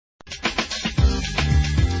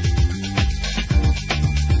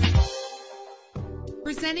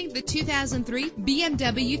Presenting the 2003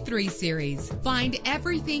 BMW 3 Series. Find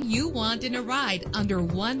everything you want in a ride under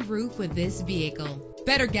one roof with this vehicle.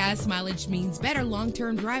 Better gas mileage means better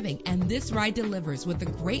long-term driving, and this ride delivers with a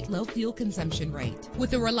great low fuel consumption rate.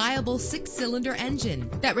 With a reliable 6-cylinder engine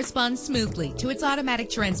that responds smoothly to its automatic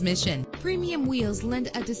transmission, premium wheels lend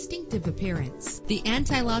a distinctive appearance. The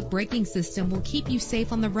anti-lock braking system will keep you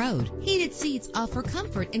safe on the road. Heated seats offer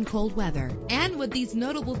comfort in cold weather. And with these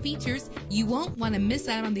notable features, you won't want to miss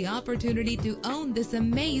out on the opportunity to own this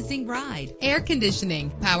amazing ride. Air conditioning,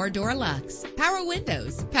 power door locks, power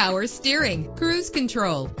windows, power steering, cruise control,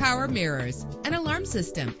 power mirrors, an alarm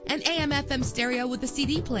system, an AM/FM stereo with a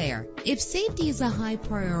CD player. If safety is a high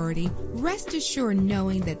priority, rest assured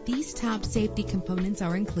knowing that these top safety components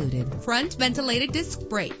are included. Front ventilated disc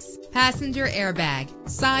brakes, passenger airbag,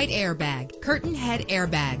 side airbag, curtain head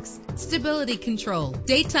airbags, stability control,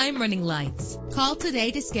 daytime running lights. Call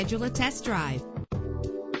today to schedule a test drive.